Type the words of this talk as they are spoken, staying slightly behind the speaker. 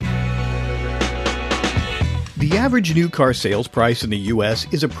The average new car sales price in the U.S.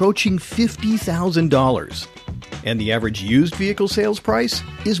 is approaching $50,000, and the average used vehicle sales price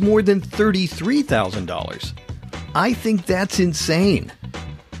is more than $33,000. I think that's insane.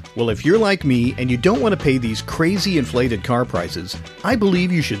 Well, if you're like me and you don't want to pay these crazy inflated car prices, I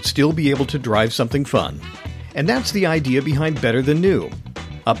believe you should still be able to drive something fun. And that's the idea behind Better Than New,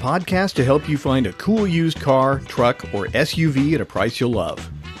 a podcast to help you find a cool used car, truck, or SUV at a price you'll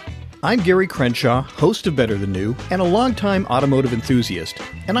love. I'm Gary Crenshaw, host of Better Than New, and a longtime automotive enthusiast,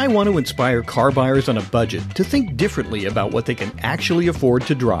 and I want to inspire car buyers on a budget to think differently about what they can actually afford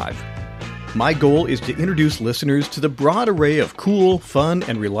to drive. My goal is to introduce listeners to the broad array of cool, fun,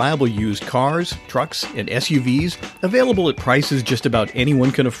 and reliable used cars, trucks, and SUVs available at prices just about anyone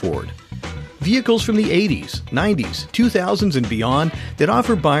can afford. Vehicles from the 80s, 90s, 2000s, and beyond that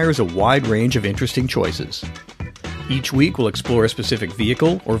offer buyers a wide range of interesting choices. Each week, we'll explore a specific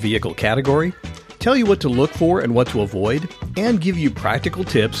vehicle or vehicle category, tell you what to look for and what to avoid, and give you practical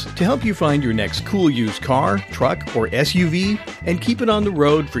tips to help you find your next cool used car, truck, or SUV and keep it on the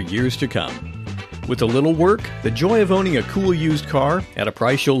road for years to come. With a little work, the joy of owning a cool used car at a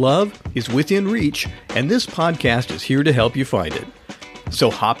price you'll love is within reach, and this podcast is here to help you find it. So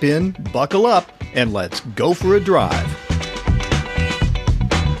hop in, buckle up, and let's go for a drive.